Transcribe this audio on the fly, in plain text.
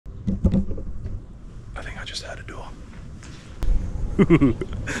I just heard a door.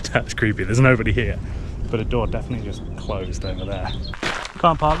 That's creepy. There's nobody here, but a door definitely just closed over there.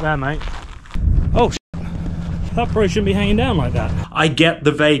 Can't park there, mate. Oh, that probably shouldn't be hanging down like that. I get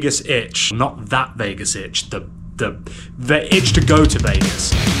the Vegas itch, not that Vegas itch, the itch to go to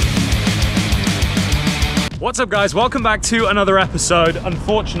Vegas. What's up, guys? Welcome back to another episode.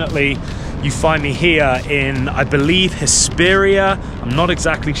 Unfortunately, you find me here in, I believe, Hesperia. I'm not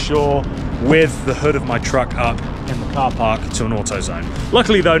exactly sure, with the hood of my truck up in the car park to an auto zone.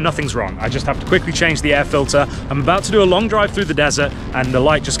 Luckily though, nothing's wrong. I just have to quickly change the air filter. I'm about to do a long drive through the desert and the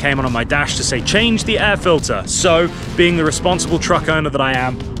light just came on my dash to say change the air filter. So, being the responsible truck owner that I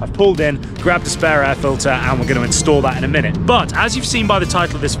am, I've pulled in, grabbed a spare air filter, and we're going to install that in a minute. But as you've seen by the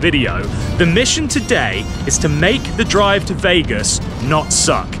title of this video, the mission today is to make the drive to Vegas not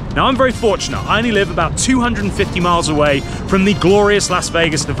suck. Now, I'm very fortunate. I only live about 250 miles away from the glorious Las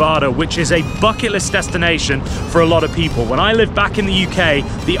Vegas, Nevada, which is a bucket list destination for a lot of people. When I lived back in the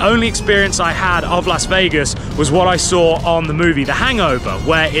UK, the only experience I had of Las Vegas was what I saw on the movie The Hangover,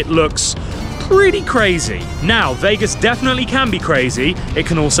 where it looks pretty crazy. Now, Vegas definitely can be crazy. It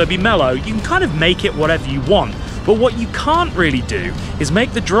can also be mellow. You can kind of make it whatever you want. But what you can't really do is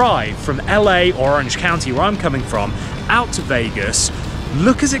make the drive from LA or Orange County, where I'm coming from, out to Vegas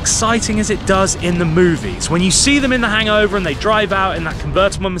look as exciting as it does in the movies. When you see them in The Hangover and they drive out in that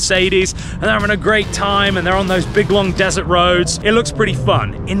convertible Mercedes and they're having a great time and they're on those big long desert roads, it looks pretty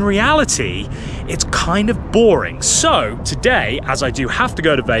fun. In reality, it's kind of boring. So today, as I do have to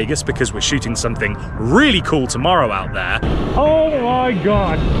go to Vegas because we're shooting something really cool tomorrow out there, oh my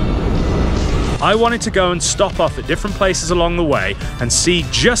God, I wanted to go and stop off at different places along the way and see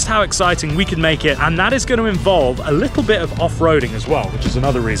just how exciting we can make it, and that is going to involve a little bit of off-roading as well, which is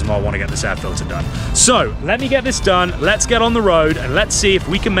another reason why I want to get this air filter done. So let me get this done, let's get on the road, and let's see if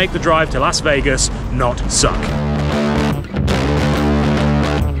we can make the drive to Las Vegas not suck.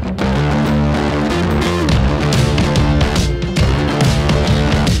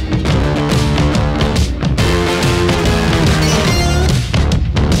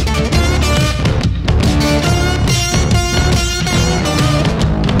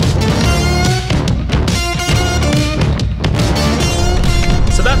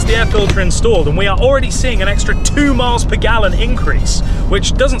 Filter installed, and we are already seeing an extra 2 miles per gallon increase,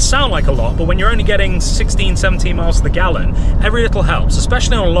 which doesn't sound like a lot, but when you're only getting 16, 17 miles to the gallon, every little helps,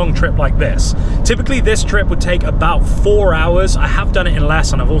 especially on a long trip like this. Typically this trip would take about 4 hours. I have done it in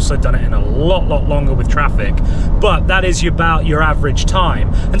less, and I've also done it in a lot longer with traffic, but that is about your average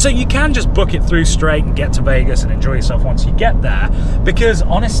time. And so you can just book it through straight and get to Vegas and enjoy yourself once you get there, because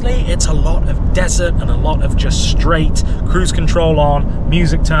honestly, it's a lot of desert and a lot of just straight cruise control on,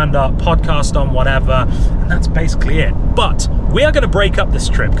 music turned up, podcast on, whatever, and that's basically it. But we are going to break up this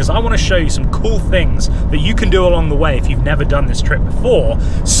trip because I want to show you some cool things that you can do along the way if you've never done this trip before.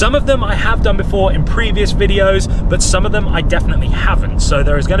 Some of them I have done before in previous videos, but some of them I definitely haven't. So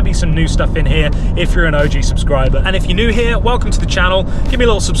there is going to be some new stuff in here if you're an OG subscriber. And if you're new here, welcome to the channel. Give me a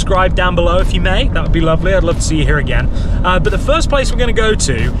little subscribe down below if you may. That would be lovely. I'd love to see you here again. But the first place we're going to go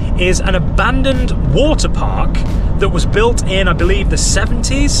to is an abandoned water park that was built in, I believe, the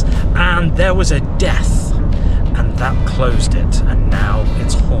 70s, and there was a death, and that closed it, and now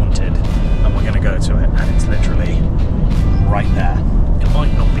it's haunted, and we're going to go to it, and it's literally right there. It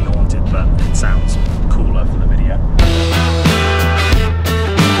might not be haunted, but it sounds cooler for the video.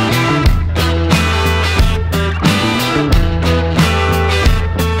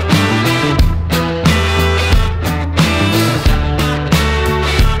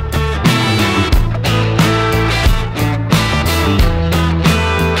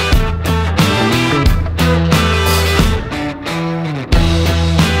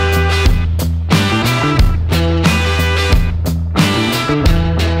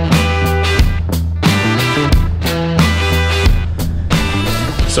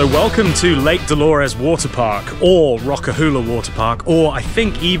 So welcome to Lake Dolores Water Park, or Rockahula Water Park, or I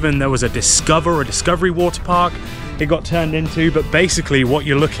think even there was a Discovery Water Park it got turned into, but basically what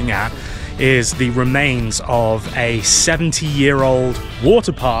you're looking at is the remains of a 70-year-old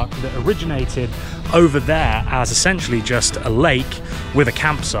water park that originated over there as essentially just a lake with a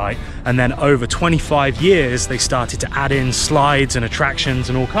campsite, and then over 25 years they started to add in slides and attractions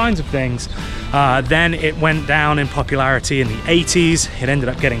and all kinds of things. Then it went down in popularity in the 80s. It ended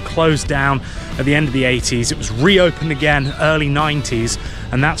up getting closed down at the end of the 80s. It was reopened again early 90s,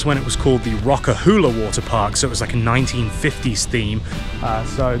 and that's when it was called the Rockahula Water Park. So it was like a 1950s theme.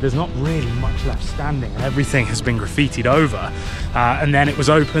 So there's not really much left standing, and everything has been graffitied over. And then it was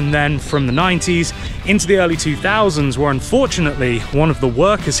open then from the 90s into the early 2000s, where unfortunately one of the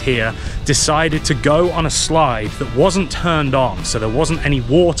workers here decided to go on a slide that wasn't turned on, so there wasn't any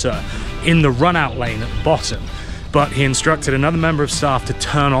water in the run-out lane at the bottom. But he instructed another member of staff to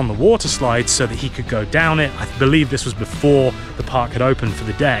turn on the water slide so that he could go down it. I believe this was before the park had opened for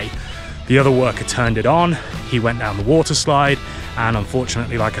the day. The other worker turned it on, he went down the water slide, and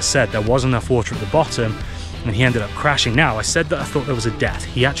unfortunately, like I said, there was enough water at the bottom, and he ended up crashing. Now, I said that I thought there was a death.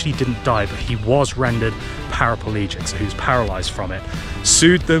 He actually didn't die, but he was rendered paraplegic, so he was paralyzed from it.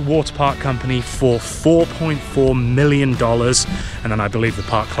 Sued the water park company for $4.4 million, and then I believe the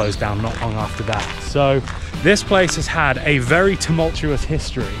park closed down not long after that. So this place has had a very tumultuous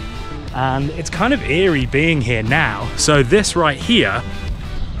history, and it's kind of eerie being here now. So this right here,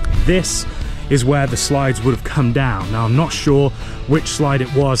 this is where the slides would have come down. Now, I'm not sure which slide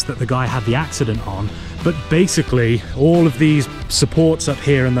it was that the guy had the accident on, but basically all of these supports up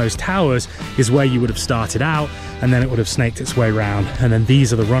here in those towers is where you would have started out, and then it would have snaked its way around, and then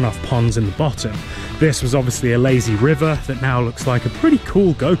these are the runoff ponds in the bottom. This was obviously a lazy river that now looks like a pretty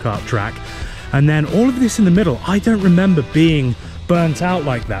cool go-kart track, and then all of this in the middle, I don't remember being burnt out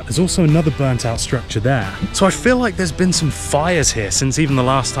like that. There's also another burnt out structure there. So I feel like there's been some fires here since even the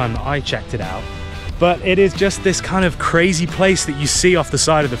last time that I checked it out. But it is just this kind of crazy place that you see off the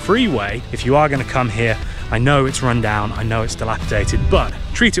side of the freeway. If you are going to come here, I know it's run down, I know it's dilapidated, but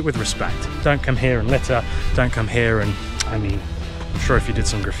treat it with respect. Don't come here and litter, don't come here and, I mean, I'm sure if you did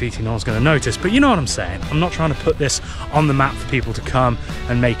some graffiti, no one's going to notice, but you know what I'm saying. I'm not trying to put this on the map for people to come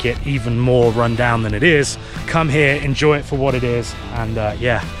and make it even more run down than it is. Come here, enjoy it for what it is, and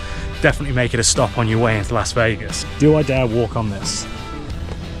yeah, definitely make it a stop on your way into Las Vegas. Do I dare walk on this?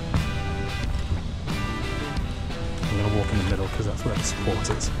 Walk in the middle because that's where the support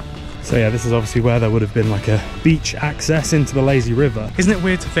is. So yeah, this is obviously where there would have been like a beach access into the lazy river. Isn't it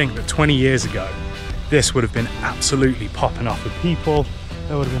weird to think that 20 years ago this would have been absolutely popping off with people,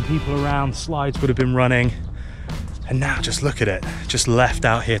 there would have been people around, slides would have been running, and now just look at it, just left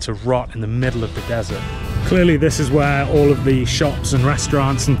out here to rot in the middle of the desert. Clearly this is where all of the shops and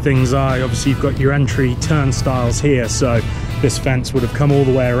restaurants and things are. Obviously you've got your entry turnstiles here, so this fence would have come all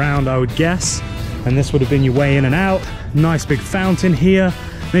the way around, I would guess, and this would have been your way in and out. Nice big fountain here,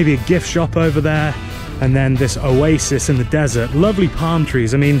 maybe a gift shop over there, and then this oasis in the desert. Lovely palm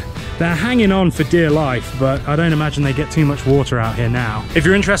trees. I mean, they're hanging on for dear life, but I don't imagine they get too much water out here now. If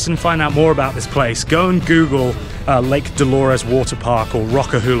you're interested in finding out more about this place, go and Google Lake Dolores Water Park or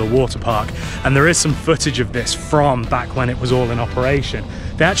Rockahula Water Park, and there is some footage of this from back when it was all in operation.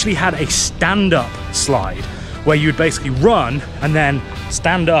 They actually had a stand-up slide where you would basically run and then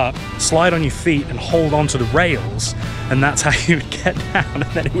stand up, slide on your feet and hold onto the rails, and that's how you would get down,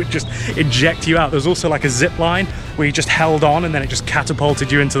 and then it would just eject you out. There was also like a zip line where you just held on and then it just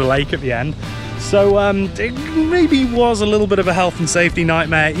catapulted you into the lake at the end. So it maybe was a little bit of a health and safety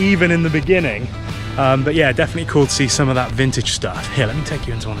nightmare even in the beginning. But yeah, definitely cool to see some of that vintage stuff. Here, let me take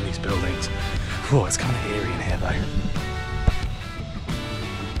you into one of these buildings. Oh, it's kind of eerie in here though.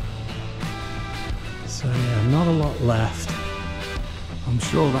 So yeah, not a lot left. I'm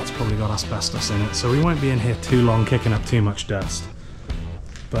sure that's probably got asbestos in it, so we won't be in here too long kicking up too much dust.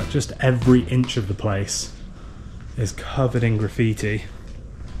 But just every inch of the place is covered in graffiti.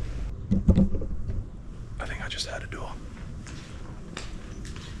 I think I just heard a door.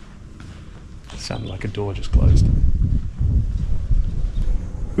 It sounded like a door just closed.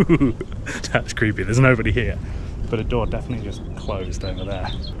 That's creepy, there's nobody here. But a door definitely just closed over there.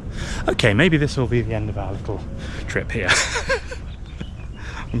 Okay, maybe this will be the end of our little trip here.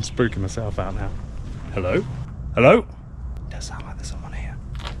 I'm spooking myself out now. Hello? Hello? It does sound like there's someone here.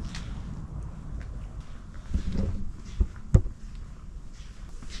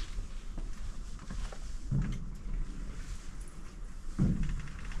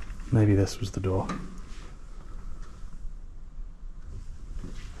 Maybe this was the door.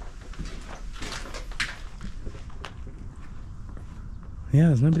 Yeah,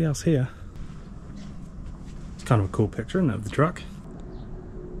 there's nobody else here. It's kind of a cool picture, isn't it, of the truck?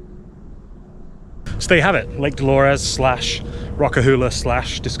 So there you have it, Lake Dolores /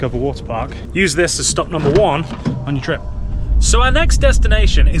 Rockahula / Discover Water Park. Use this as stop number 1 on your trip. So our next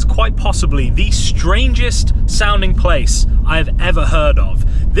destination is quite possibly the strangest sounding place I've ever heard of.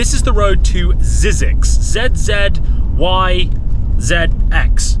 This is the road to Zzyzx, Z-Z-Y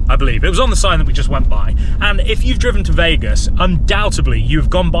Zzyzx, I believe. It was on the sign that we just went by. And if you've driven to Vegas, undoubtedly you've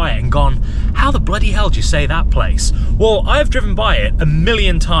gone by it and gone, how the bloody hell do you say that place? Well, I have driven by it a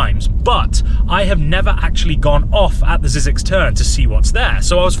million times, but I have never actually gone off at the Zzyzx turn to see what's there.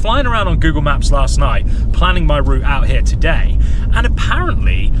 So I was flying around on Google Maps last night, planning my route out here today, and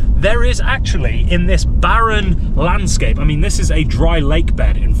apparently there is actually, in this barren landscape, I mean, this is a dry lake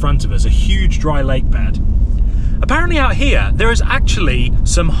bed in front of us, a huge dry lake bed. Apparently out here, there is actually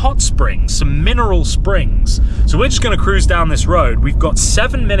some hot springs, some mineral springs. So we're just gonna cruise down this road. We've got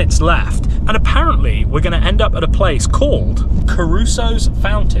 7 minutes left, and apparently we're gonna end up at a place called Caruso's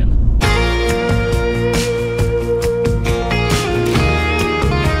Fountain.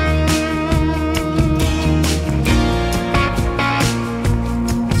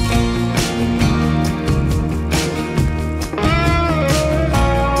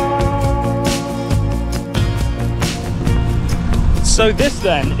 So this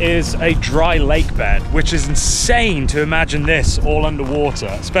then is a dry lake bed, which is insane to imagine this all underwater,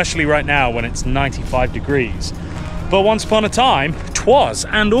 especially right now when it's 95 degrees. But once upon a time, 'twas.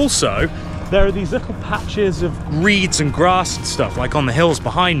 And also, there are these little patches of reeds and grass and stuff, like on the hills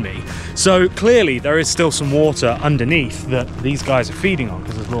behind me. So clearly there is still some water underneath that these guys are feeding on,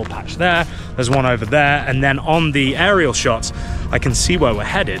 because there's a little patch there, there's one over there, and then on the aerial shots, I can see where we're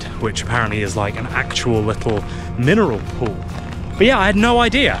headed, which apparently is like an actual little mineral pool. But yeah, I had no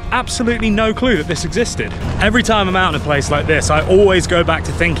idea, absolutely no clue that this existed. Every time I'm out in a place like this, I always go back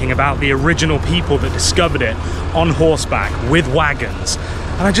to thinking about the original people that discovered it on horseback with wagons.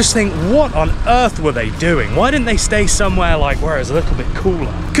 And I just think, what on earth were they doing? Why didn't they stay somewhere like where it's a little bit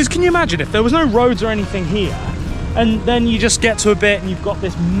cooler? Because can you imagine if there was no roads or anything here, and then you just get to a bit and you've got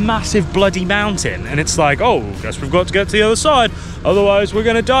this massive bloody mountain, and it's like, oh, guess we've got to get to the other side, otherwise we're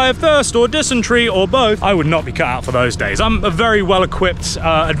gonna die of thirst or dysentery or both. I would not be cut out for those days. I'm a very well-equipped,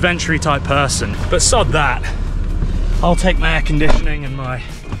 adventure-y type person, but sod that. I'll take my air conditioning and my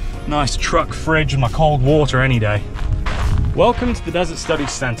nice truck fridge and my cold water any day. Welcome to the Desert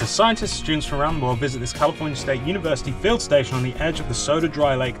Studies Center. Scientists and students from around the world visit this California State University field station on the edge of the Soda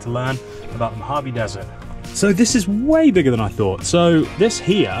Dry Lake to learn about the Mojave Desert. So this is way bigger than I thought. So this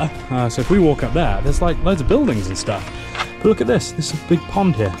here, so if we walk up there, there's like loads of buildings and stuff. But look at this, this is a big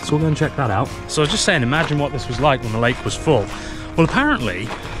pond here. So we're gonna check that out. So I was just saying, imagine what this was like when the lake was full. Well, apparently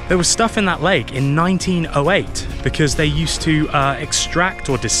there was stuff in that lake in 1908 because they used to extract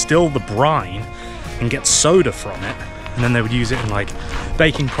or distill the brine and get soda from it. And then they would use it in like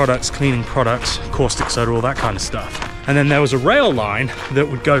baking products, cleaning products, caustic soda, all that kind of stuff. And then there was a rail line that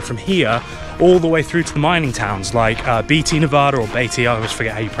would go from here all the way through to the mining towns like BT, Nevada, or Beatty, I always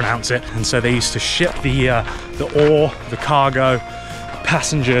forget how you pronounce it. And so they used to ship the ore, the cargo,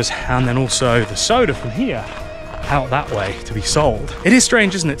 passengers, and then also the soda from here out that way to be sold. It is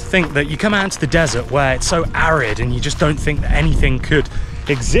strange, isn't it, to think that you come out into the desert where it's so arid and you just don't think that anything could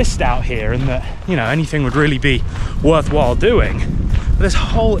exist out here and that, you know, anything would really be worthwhile doing. But there's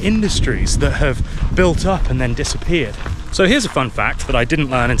whole industries that have built up and then disappeared. So here's a fun fact that I didn't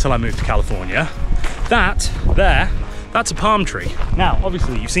learn until I moved to California. That there, that's a palm tree. Now,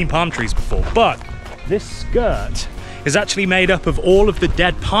 obviously you've seen palm trees before, but this skirt is actually made up of all of the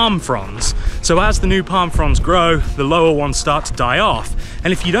dead palm fronds. So as the new palm fronds grow, the lower ones start to die off.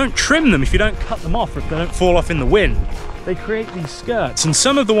 And if you don't trim them, if you don't cut them off, or if they don't fall off in the wind, they create these skirts. And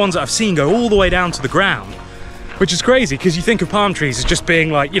some of the ones that I've seen go all the way down to the ground, which is crazy because you think of palm trees as just being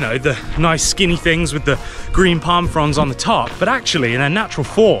like, you know, the nice skinny things with the green palm fronds on the top. But actually in their natural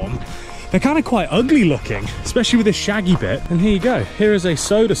form, they're kind of quite ugly looking, especially with this shaggy bit. And here you go. Here is a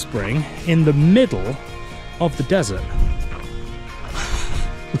soda spring in the middle of the desert.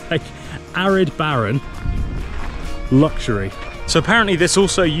 Like arid, barren luxury. So apparently this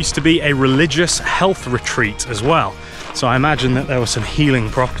also used to be a religious health retreat as well. So I imagine that there were some healing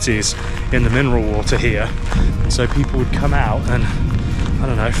properties in the mineral water here. And so people would come out and, I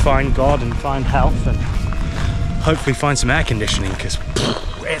don't know, find God and find health and hopefully find some air conditioning because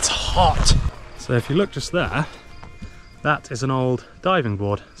it's hot. So if you look just there, that is an old diving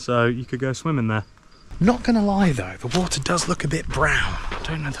board. So you could go swimming there. Not gonna lie though, the water does look a bit brown. I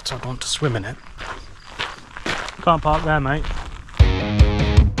don't know that I'd want to swim in it. Can't park there, mate.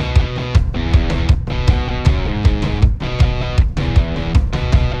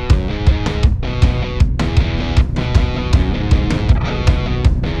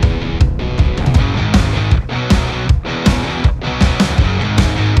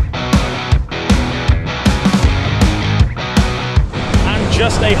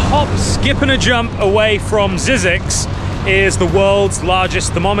 Just a hop, skip and a jump away from Zzyzx is the world's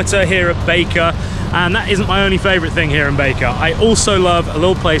largest thermometer here at Baker. And that isn't my only favorite thing here in Baker. I also love a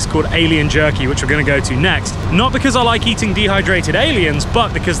little place called Alien Jerky, which we're gonna go to next. Not because I like eating dehydrated aliens,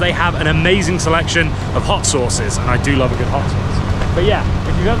 but because they have an amazing selection of hot sauces, and I do love a good hot sauce. But yeah,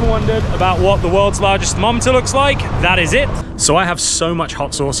 if you've ever wondered about what the world's largest thermometer looks like, that is it. So I have so much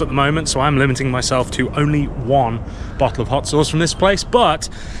hot sauce at the moment, so I'm limiting myself to only one bottle of hot sauce from this place. But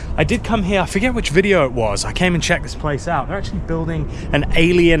I did come here, I forget which video it was, I came and checked this place out. They're actually building an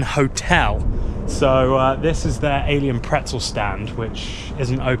alien hotel. So this is their alien pretzel stand, which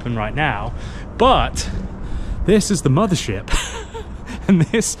isn't open right now. But this is the mothership. And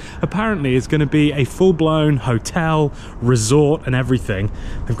this apparently is going to be a full-blown hotel, resort and everything.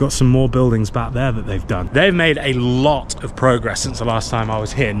 They've got some more buildings back there that they've done. They've made a lot of progress since the last time I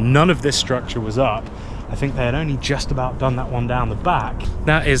was here. None of this structure was up. I think they had only just about done that one down the back.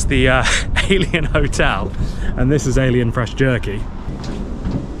 That is the Alien Hotel, and this is Alien Fresh Jerky.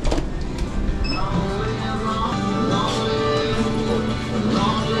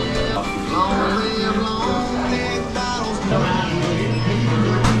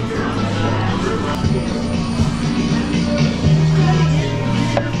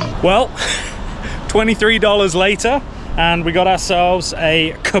 Well, $23 later, and we got ourselves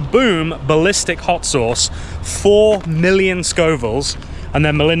a Kaboom ballistic hot sauce, 4 million Scovilles, and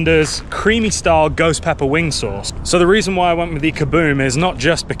then Melinda's creamy style ghost pepper wing sauce. So the reason why I went with the Kaboom is not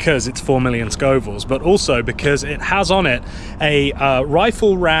just because it's 4 million Scovilles, but also because it has on it a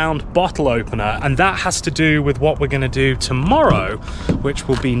rifle round bottle opener, and that has to do with what we're gonna do tomorrow, which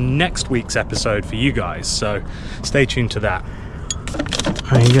will be next week's episode for you guys. So stay tuned to that.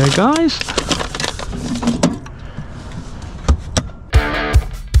 There you go, guys.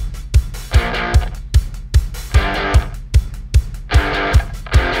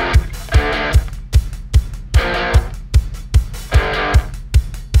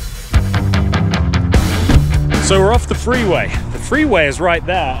 So we're off the freeway. The freeway is right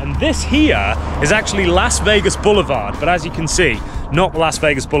there, and this here is actually Las Vegas Boulevard, but as you can see, not the Las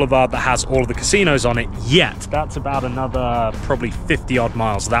Vegas Boulevard that has all of the casinos on it yet. That's about another probably 50 odd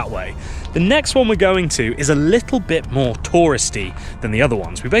miles that way. The next one we're going to is a little bit more touristy than the other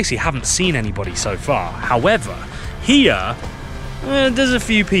ones. We basically haven't seen anybody so far. However, here, there's a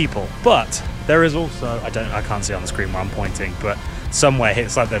few people, but there is also, I can't see on the screen where I'm pointing, but somewhere here,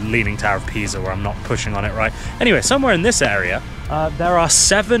 it's like the Leaning Tower of Pisa where I'm not pushing on it right. Anyway, somewhere in this area, there are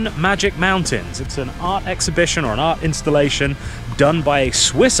 7 magic mountains. It's an art exhibition or an art installation done by a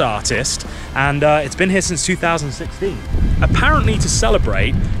Swiss artist, and it's been here since 2016. Apparently to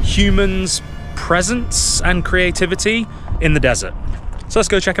celebrate humans' presence and creativity in the desert. So let's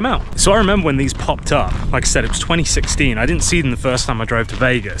go check them out. So I remember when these popped up, like I said, it was 2016. I didn't see them the first time I drove to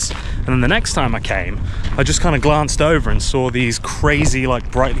Vegas. And then the next time I came, I just kind of glanced over and saw these crazy, like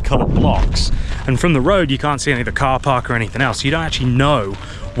brightly colored blocks. And from the road, you can't see any of the car park or anything else. You don't actually know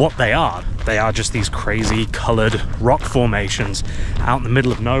what they are. They are just these crazy colored rock formations out in the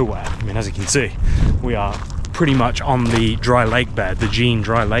middle of nowhere. I mean, as you can see, we are pretty much on the dry lake bed, the Jean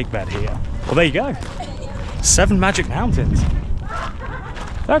dry lake bed here. Well, there you go. 7 magic mountains.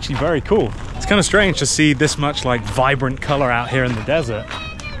 Actually very cool. It's kind of strange to see this much like vibrant color out here in the desert.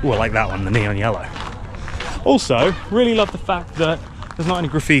 Ooh, I like that one, the neon yellow. Also, really love the fact that there's not any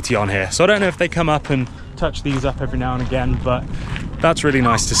graffiti on here. So I don't know if they come up and touch these up every now and again, but that's really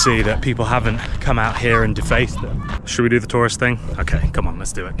nice to see that people haven't come out here and defaced them. Should we do the tourist thing? Okay, come on,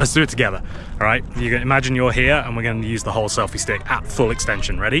 let's do it. Let's do it together, all right? You can imagine you're here and we're gonna use the whole selfie stick at full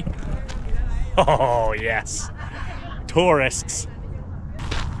extension. Ready? Oh, yes. Tourists.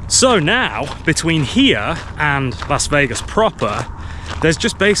 So now, between here and Las Vegas proper, there's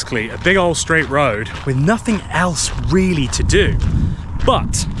just basically a big old straight road with nothing else really to do.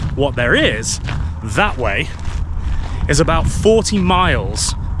 But what there is, that way, is about 40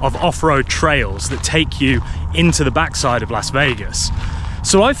 miles of off-road trails that take you into the backside of Las Vegas.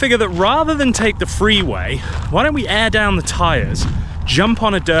 So I figure that rather than take the freeway, why don't we air down the tires, jump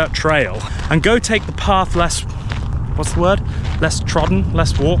on a dirt trail, and go take the path less, what's the word? Less trodden,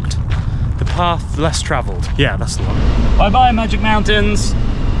 less walked? The path less traveled. Yeah, that's the one. Bye-bye, Magic Mountains.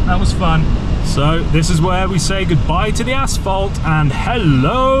 That was fun. So this is where we say goodbye to the asphalt and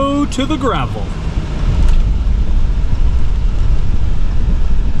hello to the gravel.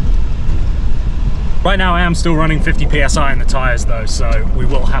 Right now I am still running 50 PSI in the tires though, so we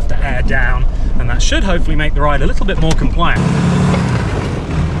will have to air down, and that should hopefully make the ride a little bit more compliant.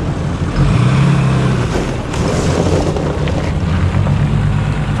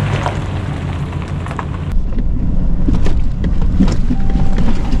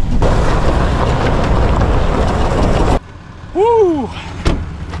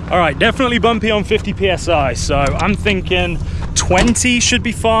 All right, definitely bumpy on 50 PSI, so I'm thinking 20 should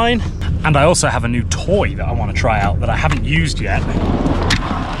be fine. And I also have a new toy that I want to try out that I haven't used yet.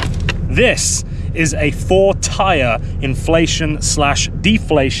 This is a 4-tire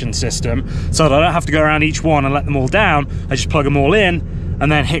inflation/deflation system, so that I don't have to go around each one and let them all down. I just plug them all in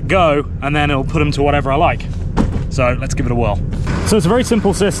and then hit go, and then it'll put them to whatever I like. So let's give it a whirl. So it's a very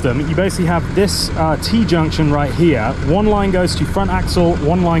simple system. You basically have this T-junction right here. One line goes to your front axle,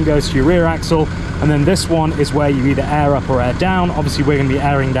 one line goes to your rear axle, and then this one is where you either air up or air down. Obviously we're going to be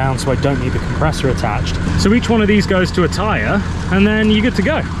airing down, so I don't need the compressor attached. So each one of these goes to a tire, and then you're good to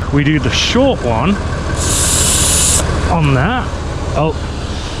go. We do the short one on that. Oh,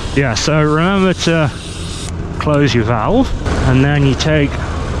 yeah, so remember to close your valve, and then you take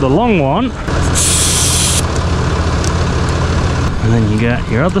the long one, and then you get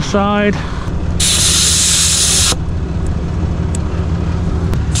your other side.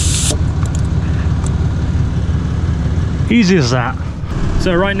 Easy as that.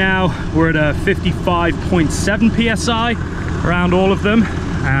 So right now we're at a 55.7 PSI around all of them,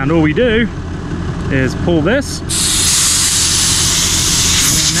 and all we do is pull this.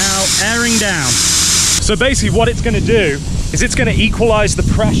 We're now airing down. So basically what it's going to do is it's going to equalize the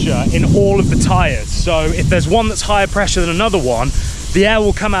pressure in all of the tires. So if there's one that's higher pressure than another one, the air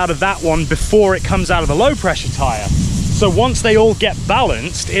will come out of that one before it comes out of the low pressure tire. So once they all get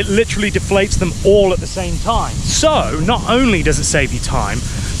balanced, it literally deflates them all at the same time. So not only does it save you time,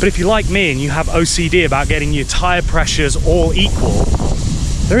 but if you're like me and you have OCD about getting your tire pressures all equal,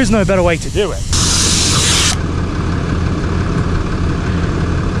 there is no better way to do it.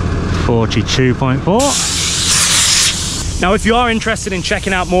 42.4. Now, if you are interested in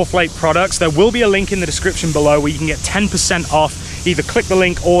checking out Morphlate products, there will be a link in the description below where you can get 10% off. Either click the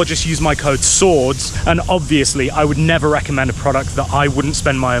link or just use my code SWORDS. And obviously, I would never recommend a product that I wouldn't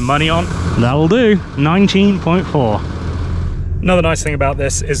spend my own money on. That'll do, 19.4. Another nice thing about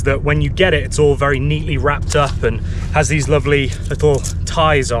this is that when you get it, it's all very neatly wrapped up and has these lovely little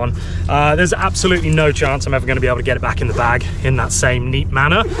ties on. There's absolutely no chance I'm ever going to be able to get it back in the bag in that same neat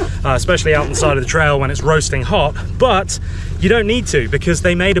manner, especially out on the side of the trail when it's roasting hot. But you don't need to, because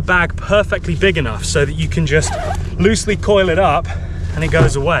they made a bag perfectly big enough so that you can just loosely coil it up and it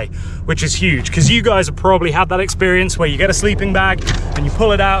goes away, which is huge, because you guys have probably had that experience where you get a sleeping bag and you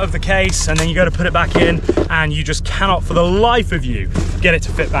pull it out of the case and then you go to put it back in and you just cannot for the life of you get it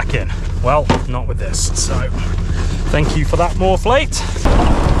to fit back in. Well, not with this. So thank you for that, Morphlate.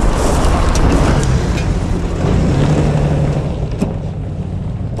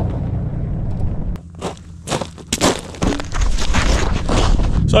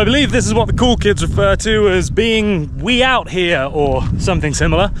 So I believe this is what the cool kids refer to as being "we out here" or something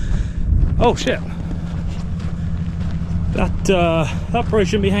similar. Oh shit. That probably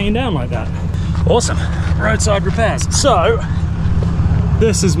shouldn't be hanging down like that. Awesome. Roadside repairs. So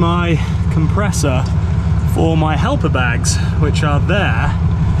this is my compressor for my helper bags, which are there.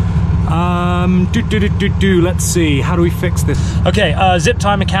 Let's see, how do we fix this? Okay, zip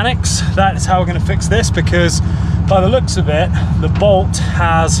tie mechanics. That is how we're going to fix this, because by the looks of it, the bolt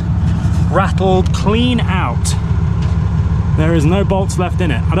has rattled clean out. There is no bolts left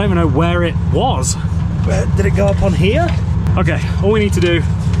in it. I don't even know where it was. Where did it go up on here? Okay, all we need to do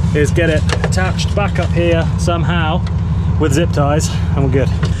is get it attached back up here somehow with zip ties, and we're good.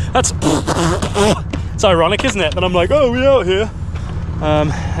 That's it's ironic, isn't it? That I'm like, oh, we out here,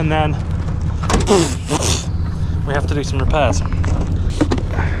 and then we have to do some repairs.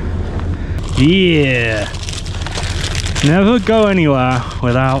 Yeah. Never go anywhere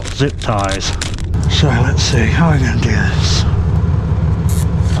without zip ties. So let's see, how are we going to do this?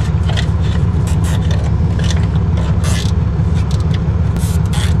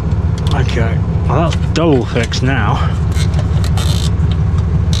 Okay, well that's double fixed now.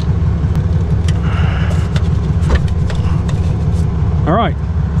 Alright,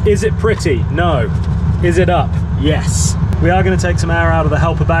 is it pretty? No. Is it up? Yes. We are going to take some air out of the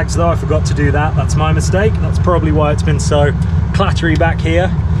helper bags though. I forgot to do that. That's my mistake. That's probably why it's been so clattery back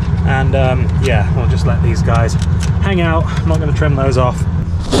here. And yeah, I'll just let these guys hang out. I'm not going to trim those off.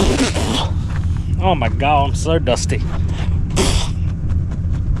 Oh my god, I'm so dusty.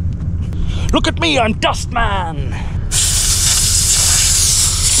 Look at me, I'm Dust Man!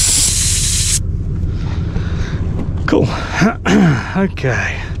 Cool.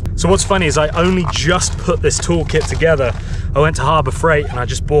 Okay. So what's funny is I only just put this toolkit together. I went to Harbor Freight and I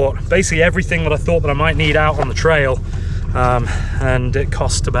just bought basically everything that I thought that I might need out on the trail. And it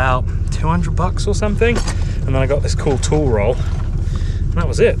cost about 200 bucks or something. And then I got this cool tool roll. And that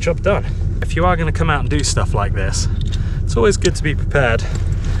was it, job done. If you are gonna come out and do stuff like this, it's always good to be prepared.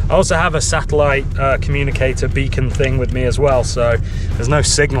 I also have a satellite communicator beacon thing with me as well, so there's no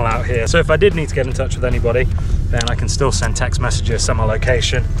signal out here. So if I did need to get in touch with anybody, then I can still send text messages, send my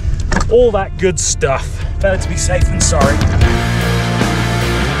location, all that good stuff. Better to be safe than sorry.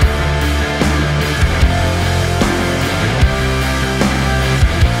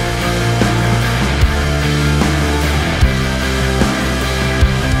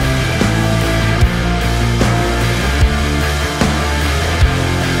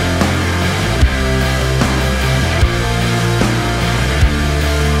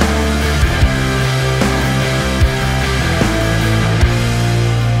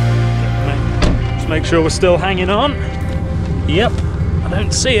 Make sure we're still hanging on. Yep, I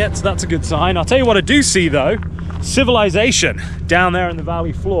don't see it, so that's a good sign. I'll tell you what I do see though, civilization down there in the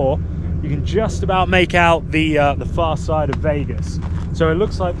valley floor. You can just about make out the far side of Vegas. So it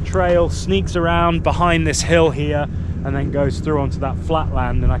looks like the trail sneaks around behind this hill here and then goes through onto that flat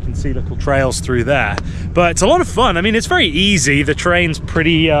land, and I can see little trails through there. But it's a lot of fun. I mean, it's very easy. The terrain's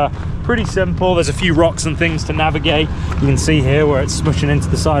pretty simple. There's a few rocks and things to navigate. You can see here where it's smushing into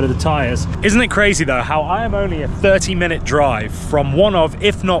the side of the tires. Isn't it crazy though, how I am only a 30-minute drive from one of,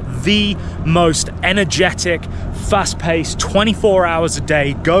 if not the most energetic, fast-paced, 24 hours a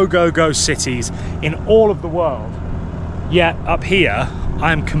day, go, go, go cities in all of the world. Yet up here,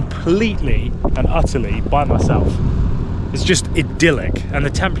 I am completely and utterly by myself. It's just idyllic, and the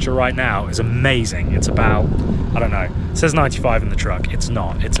temperature right now is amazing. It's about, I don't know, it says 95 in the truck. It's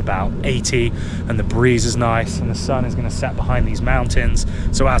not, it's about 80, and the breeze is nice, and the sun is gonna set behind these mountains.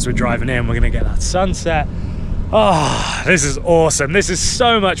 So as we're driving in, we're gonna get that sunset. Oh, this is awesome. This is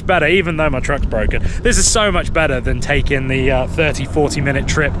so much better, even though my truck's broken. This is so much better than taking the 30-40 minute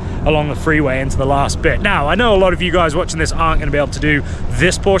trip along the freeway into the last bit. Now, I know a lot of you guys watching this aren't gonna be able to do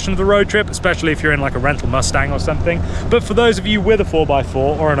this portion of the road trip, especially if you're in like a rental Mustang or something. But for those of you with a 4x4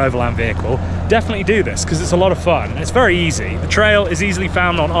 or an overland vehicle, definitely do this because it's a lot of fun. It's very easy. The trail is easily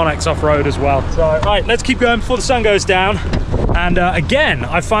found on OnXOffroad as well. So, right, let's keep going before the sun goes down. And again,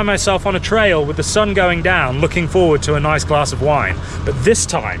 I find myself on a trail with the sun going down, looking forward to a nice glass of wine. But this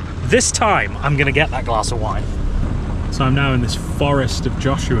time, I'm gonna get that glass of wine. So I'm now in this forest of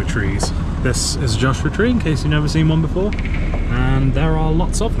Joshua trees. This is a Joshua tree, in case you've never seen one before. And there are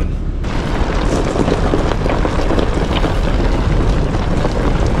lots of them.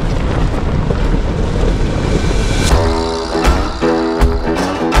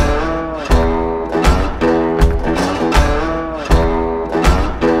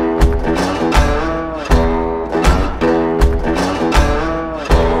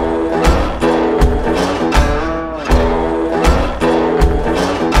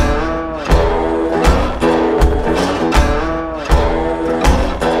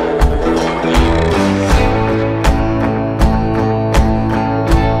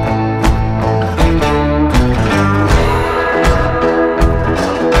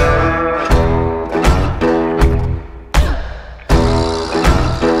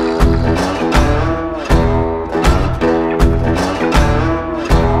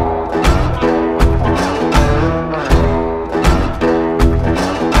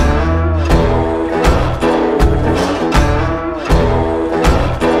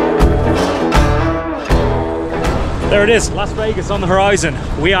 There it is, Las Vegas on the horizon.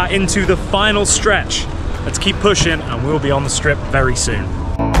 We are into the final stretch. Let's keep pushing and we'll be on the strip very soon.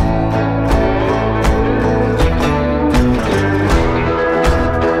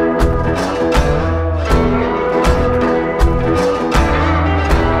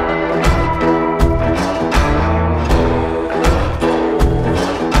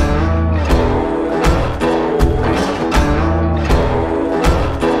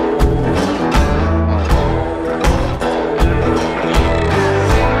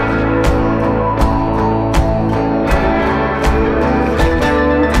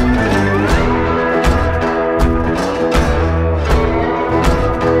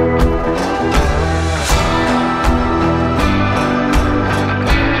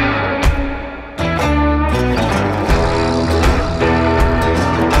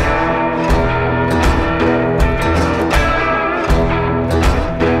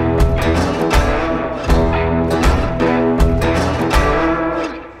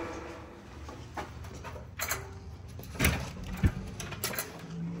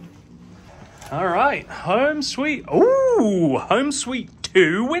 All right, home sweet. Ooh, home sweet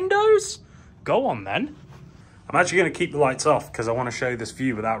 2 windows? Go on then. I'm actually gonna keep the lights off because I wanna show you this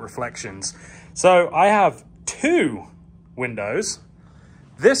view without reflections. So I have 2 windows.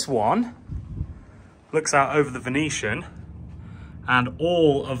 This one looks out over the Venetian and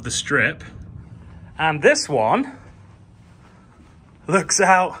all of the strip. And this one looks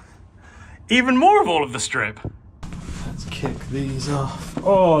out even more of all of the strip. Let's kick these off.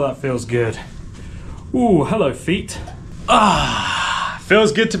 Oh, that feels good. Ooh, hello feet. Ah,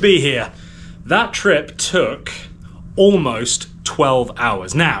 feels good to be here. That trip took almost 12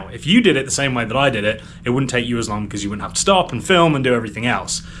 hours. Now, if you did it the same way that I did it, it wouldn't take you as long because you wouldn't have to stop and film and do everything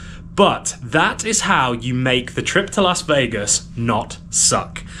else. But that is how you make the trip to Las Vegas not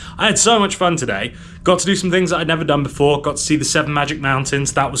suck. I had so much fun today. Got to do some things that I'd never done before. Got to see the 7 Magic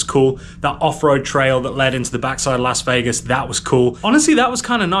Mountains. That was cool. That off-road trail that led into the backside of Las Vegas. That was cool. Honestly, that was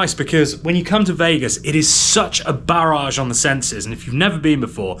kind of nice because when you come to Vegas, it is such a barrage on the senses. And if you've never been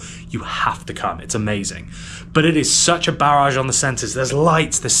before, you have to come. It's amazing. But it is such a barrage on the senses. There's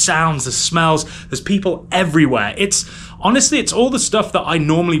lights, there's sounds, there's smells, there's people everywhere. Honestly, it's all the stuff that I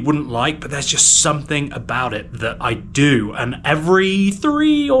normally wouldn't like, but there's just something about it that I do. And every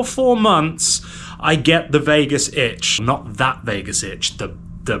 3 or 4 months, I get the Vegas itch. Not that Vegas itch, the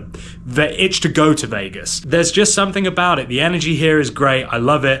itch to go to Vegas. There's just something about it. The energy here is great. I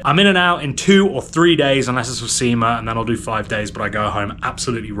love it. I'm in and out in 2 or 3 days, unless it's with SEMA, and then I'll do 5 days, but I go home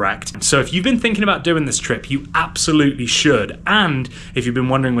absolutely wrecked. So if you've been thinking about doing this trip, you absolutely should. And if you've been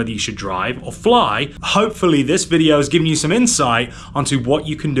wondering whether you should drive or fly, hopefully this video has given you some insight onto what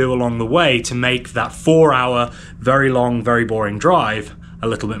you can do along the way to make that 4-hour, very long, very boring drive a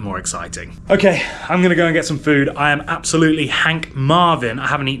little bit more exciting. Okay, I'm gonna go and get some food. I am absolutely Hank Marvin. I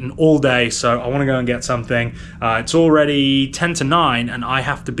haven't eaten all day, so I wanna go and get something. It's already 10 to 9, and I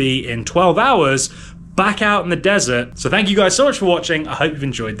have to be in 12 hours back out in the desert. So thank you guys so much for watching. I hope you've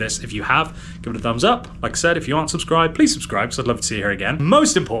enjoyed this. If you have, give it a thumbs up. Like I said, if you aren't subscribed, please subscribe, because I'd love to see you here again.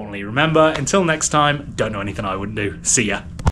 Most importantly, remember, until next time, don't know anything I wouldn't do. See ya.